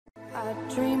I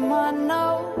dream I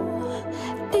know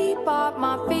deep of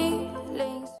my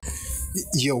feelings.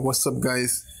 Yo, what's up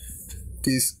guys?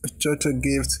 This is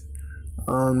Ochoochogift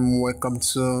and welcome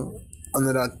to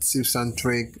another tips and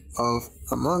trick of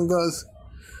Among Us.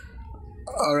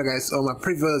 Alright guys, on my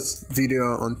previous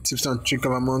video on tips and trick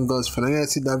of Among Us, if you didn't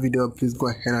see that video, please go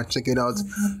ahead and check it out.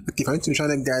 Okay, if you're new to the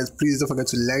channel guys, please don't forget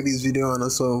to like this video and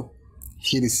also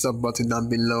hit the sub button down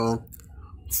below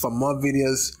for more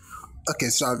videos. Okay,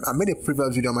 so I made a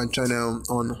previous video on my channel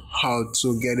on how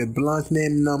to get a blank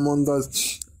name in Among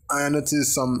Us. I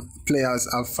noticed some players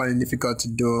are finding it difficult to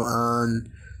do and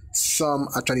some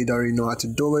actually don't really know how to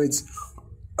do it.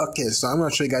 Okay, so I'm gonna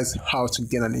show you guys how to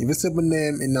get an invisible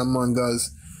name in Among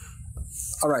Us.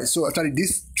 Alright, so actually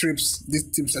these tips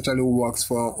actually works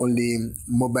for only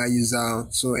mobile user,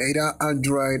 so either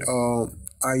Android or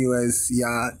iOS.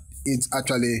 Yeah, it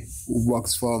actually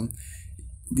works for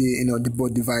the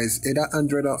both device, either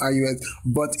Android or iOS.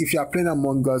 But if you are playing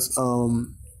Among Us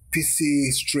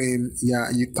PC stream, yeah,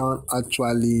 you can't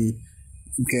actually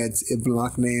get a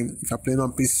blank name if you're playing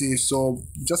on PC. So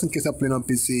just in case you're playing on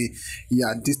PC,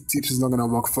 yeah, this tips is not gonna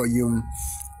work for you.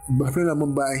 But playing on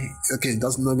mobile, okay,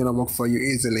 that's not gonna work for you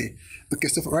easily. Okay,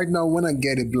 so right now when I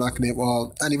get a blank name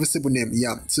or an invisible name,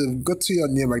 yeah, so go to your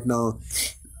name right now,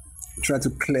 try to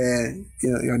clear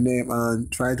your name and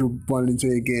try to bond into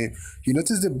a game. You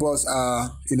notice the boss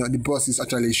the boss is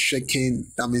actually shaking.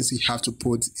 That means you have to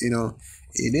put a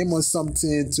name or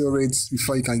something to it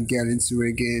before you can get into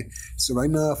a game. So right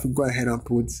now if we go ahead and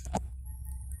put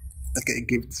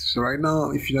gift. So right now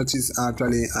if you notice,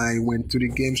 actually I went to the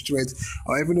game straight,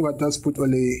 or even if I just put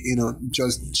only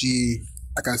just G,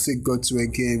 I can say go to a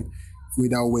game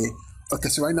without way. Okay,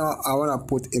 so right now I want to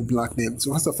put a blank name.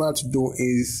 So first of all I have to do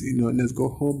is let's go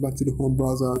back to the home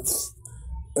browser.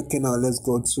 Okay, now let's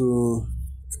go to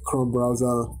Chrome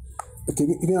browser. Okay,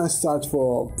 you can search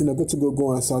for go to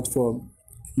Google and search for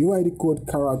UID code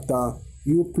character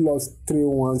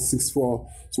U+3164.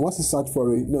 So once you search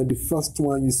for it, the first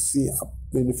one you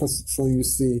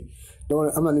see, don't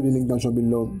worry, I'm gonna leave the link down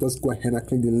below. Just go ahead and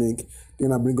click the link.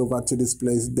 Then I'll bring over to this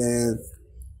place. Then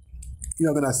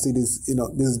you're gonna see this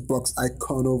this box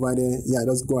icon over there. Yeah,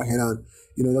 just go ahead and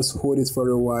just hold it for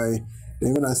a while. Then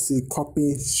you're gonna see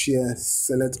copy, share,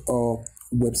 select or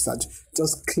website.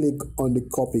 Just click on the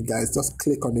copy guys, just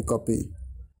click on the copy.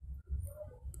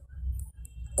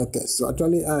 Okay, so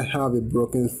actually I have a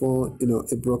broken phone,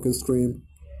 a broken screen,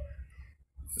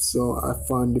 so I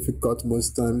find difficult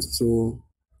most times to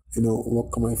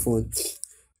work on my phone.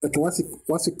 Okay, once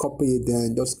you copy it,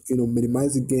 then just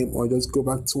minimize the game or just go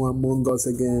back to Among Us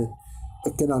again.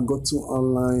 Okay, now go to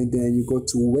online, then you go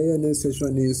to where your name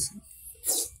session is.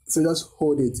 So just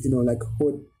hold it, like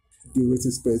hold the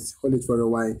waiting space, hold it for a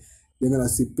while. You're gonna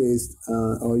see paste,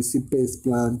 or you see paste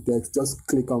plan text. Just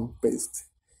click on paste.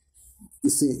 You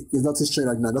see it's not straight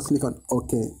right now. Just click on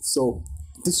OK. So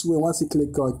this way, once you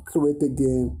click on create a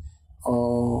game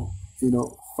or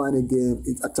find a game,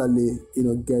 it actually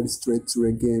get straight to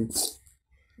a game,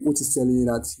 which is telling you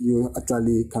that you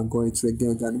actually can go into a game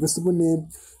with an invisible name.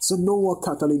 So no one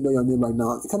can actually know your name right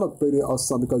now. It's kind of pretty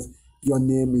awesome because your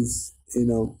name is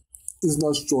is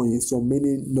not showing, so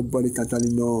meaning nobody can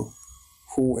actually know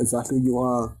who exactly you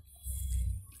are.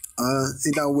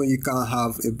 In that way you can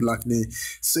have a black name.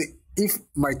 So if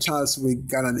my chance we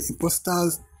got an imposter,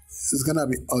 it's gonna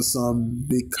be awesome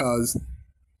because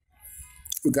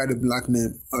we got a black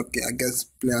name. Okay, I guess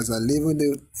players are leaving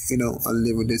and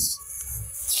leaving this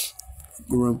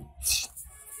room.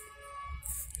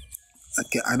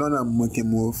 Okay, I don't know make a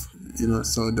move,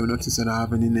 so don't notice that I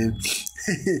have any name.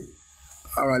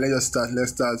 Alright, let's start.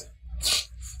 Let's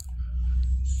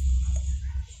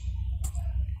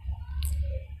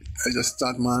just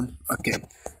start, man. Okay,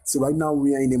 so right now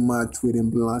we are in a match with a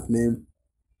black name.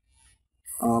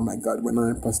 Oh my god, we're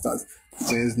not imposters.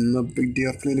 There's no big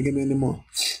deal playing the game anymore.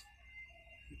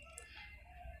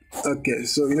 Okay,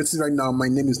 so you notice right now my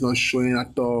name is not showing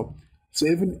at all. So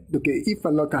even if I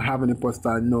look at have an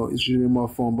imposter, no, it's really more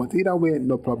fun. But either way,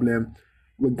 no problem.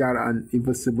 We got an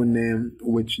invisible name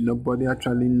which nobody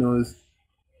actually knows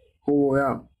who we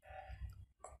are.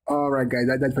 Alright guys,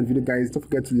 that's for the video guys. Don't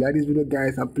forget to like this video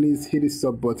guys, and please hit the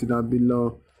sub button down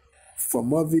below for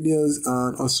more videos.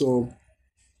 And also,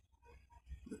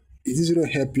 if this video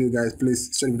help you guys, please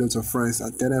share the video to your friends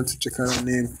and tell them to check out our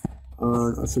name,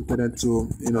 and also tell them to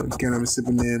get a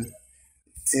invisible name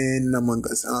in Among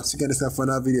Us. And I'll see you guys for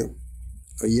another video.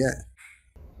 Oh yeah.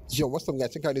 Yo, what's up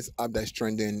guys? Check out this app that's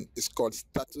trending. It's called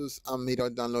Status and Media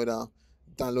Downloader.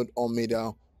 Download all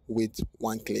media with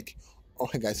one click.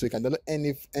 Okay guys, so you can download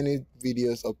any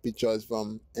videos or pictures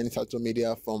from any social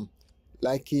media, from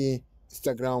Likey,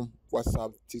 Instagram,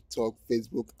 WhatsApp, TikTok,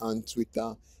 Facebook, and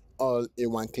Twitter, all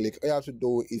in one click. All you have to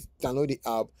do is download the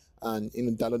app and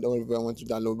download whatever you want to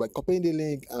download by copying the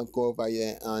link and go over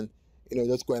here and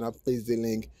just go ahead and paste the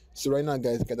link. So right now,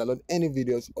 guys, you can download any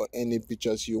videos or any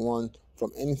pictures you want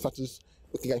from any status.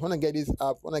 Okay, guys, wanna get this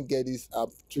app,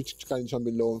 click down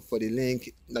below for the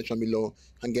link down below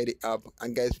and get the app.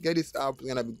 And guys, get this app, it's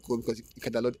gonna be good because you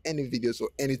can download any videos or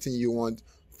anything you want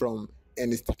from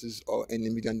any status or any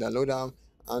media and download them.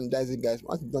 And that's it, guys.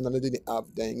 Once you've downloaded the app,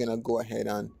 then you're gonna go ahead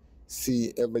and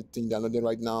see everything downloaded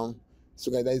right now.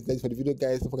 So guys, that's it for the video,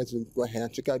 guys. Don't forget to go ahead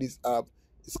and check out this app.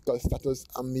 It's called Status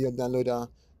and Media Downloader.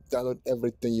 Download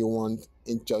everything you want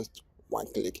in just one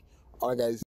click. Alright,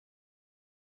 guys.